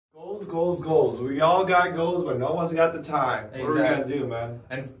Goals. We all got goals, but no one's got the time. Exactly. What are we gonna do, man?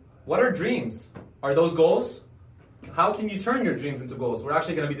 And what are dreams? Are those goals? How can you turn your dreams into goals? We're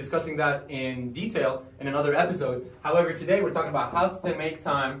actually going to be discussing that in detail in another episode. However, today we're talking about how to make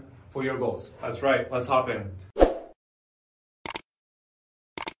time for your goals. That's right. Let's hop in.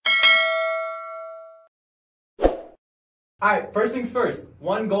 Alright, first things first,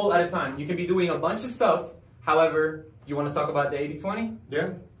 one goal at a time. You can be doing a bunch of stuff. However, do you want to talk about the 80-20? Yeah.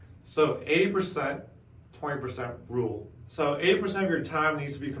 So 80%, 20% rule. So 80% of your time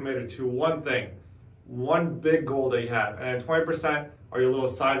needs to be committed to one thing, one big goal that you have. And then 20% are your little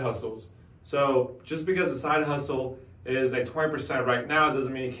side hustles. So just because the side hustle is at 20% right now,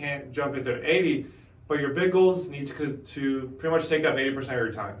 doesn't mean you can't jump into 80, but your big goals need to pretty much take up 80% of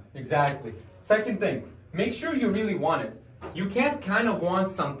your time. Exactly. Second thing, make sure you really want it. You can't kind of want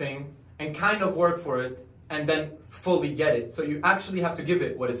something and kind of work for it and then fully get it. So you actually have to give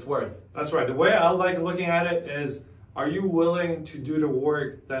it what it's worth. That's right. The way I like looking at it is, are you willing to do the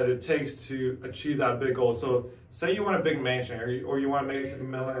work that it takes to achieve that big goal? So say you want a big mansion or you want to make $1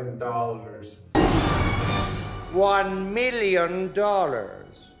 million. $1 million.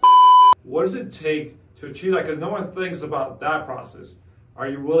 What does it take to achieve that? Because no one thinks about that process. Are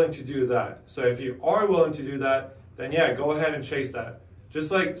you willing to do that? So if you are willing to do that, then yeah, go ahead and chase that.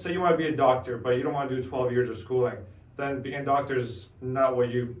 Just like, say you want to be a doctor, but you don't want to do 12 years of schooling, then being a doctor is not what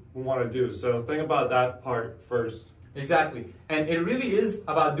you want to do. So think about that part first. Exactly. And it really is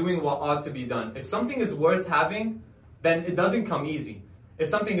about doing what ought to be done. If something is worth having, then it doesn't come easy. If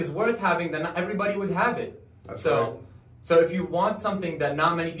something is worth having, then not everybody would have it. That's right. So if you want something that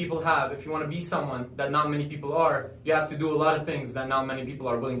not many people have, if you want to be someone that not many people are, you have to do a lot of things that not many people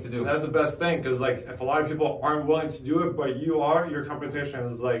are willing to do. And that's the best thing, because like if a lot of people aren't willing to do it, but you are, your competition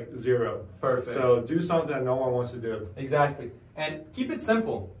is like zero. Perfect. So do something that no one wants to do. Exactly. And keep it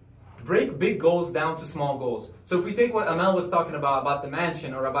simple. Break big goals down to small goals. So if we take what Amel was talking about the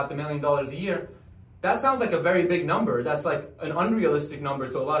mansion or about the $1 million a year, that sounds like a very big number. That's like an unrealistic number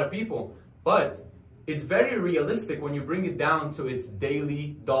to a lot of people. But it's very realistic when you bring it down to its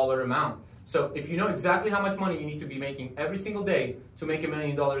daily dollar amount. So if you know exactly how much money you need to be making every single day to make $1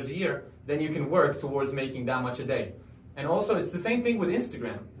 million a year, then you can work towards making that much a day. And also, it's the same thing with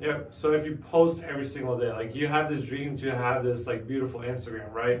Instagram. Yeah, so if you post every single day, like you have this dream to have this like beautiful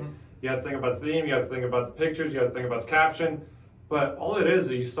Instagram, right? Mm-hmm. You have to think about the theme, you have to think about the pictures, you have to think about the caption. But all it is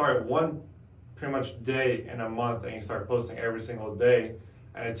that you start one pretty much day in a month and you start posting every single day.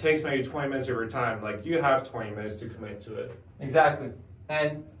 And it takes maybe 20 minutes of your time. Like you have 20 minutes to commit to it. Exactly.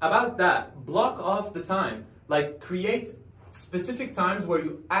 And about that, block off the time. Like create specific times where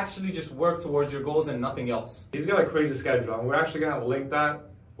you actually just work towards your goals and nothing else. He's got a crazy schedule, and we're actually gonna link that.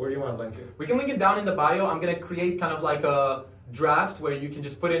 Where do you want to link it? We can link it down in the bio. I'm gonna create kind of like a draft where you can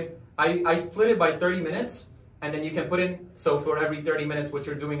just put in, I split it by 30 minutes, and then you can put in, so for every 30 minutes what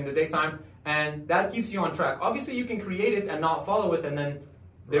you're doing in the daytime, and that keeps you on track. Obviously you can create it and not follow it, and then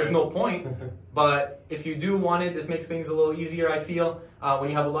there's no point, but if you do want it, this makes things a little easier, I feel. When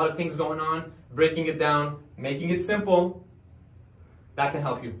you have a lot of things going on, breaking it down, making it simple, that can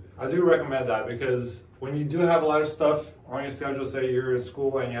help you. I do recommend that, because when you do have a lot of stuff on your schedule, say you're in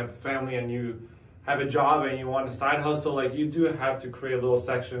school and you have a family and you have a job and you want a side hustle, like you do have to create little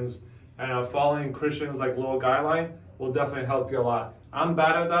sections, and following Christian's like little guideline will definitely help you a lot. I'm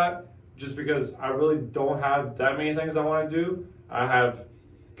bad at that just because I really don't have that many things I want to do. I have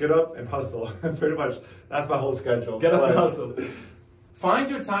get up and hustle. Pretty much, that's my whole schedule. Get up and hustle. Find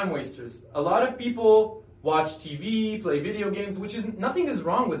your time wasters. A lot of people watch TV, play video games, which is, nothing is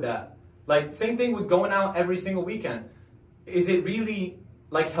wrong with that. Like, same thing with going out every single weekend. Is it really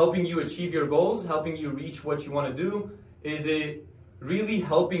like helping you achieve your goals, helping you reach what you want to do? Is it really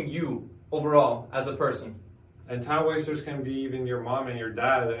helping you overall as a person? And time wasters can be even your mom and your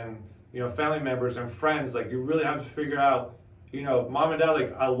dad and, you know, family members and friends. Like, you really have to figure out, you know, mom and dad,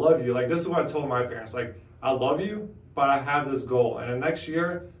 like, I love you. Like, this is what I told my parents. Like, I love you, but I have this goal. And the next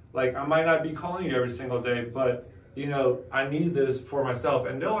year, like, I might not be calling you every single day, but, you know, I need this for myself.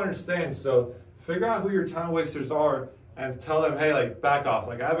 And they'll understand. So figure out who your time wasters are and tell them, hey, like, back off.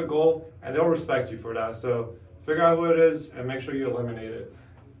 Like, I have a goal, and they'll respect you for that. So figure out who it is and make sure you eliminate it.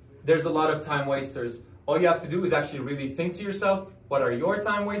 There's a lot of time wasters. All you have to do is actually really think to yourself, what are your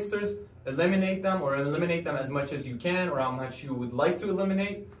time wasters? Eliminate them, or eliminate them as much as you can, or how much you would like to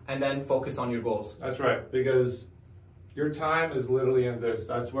eliminate, and then focus on your goals. That's right, because your time is literally in this.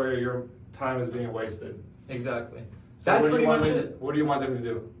 That's where your time is being wasted. Exactly. So That's pretty much it. What do you want them to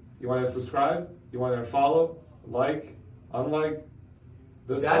do? You want them to subscribe? You want them to follow, like, unlike?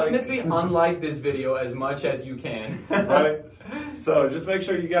 Definitely unlike this video as much as you can. Right? So just make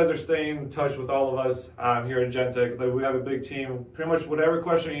sure you guys are staying in touch with all of us here at Gentic. Like, we have a big team. Pretty much whatever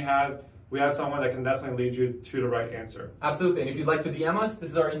question you have, we have someone that can definitely lead you to the right answer. Absolutely. And if you'd like to DM us,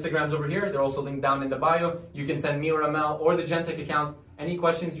 this is our Instagrams over here. They're also linked down in the bio. You can send me or Amel or the Gentic account any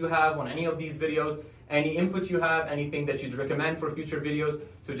questions you have on any of these videos, any inputs you have, anything that you'd recommend for future videos.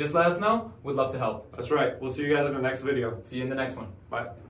 So just let us know. We'd love to help. That's right. We'll see you guys in the next video. See you in the next one. Bye.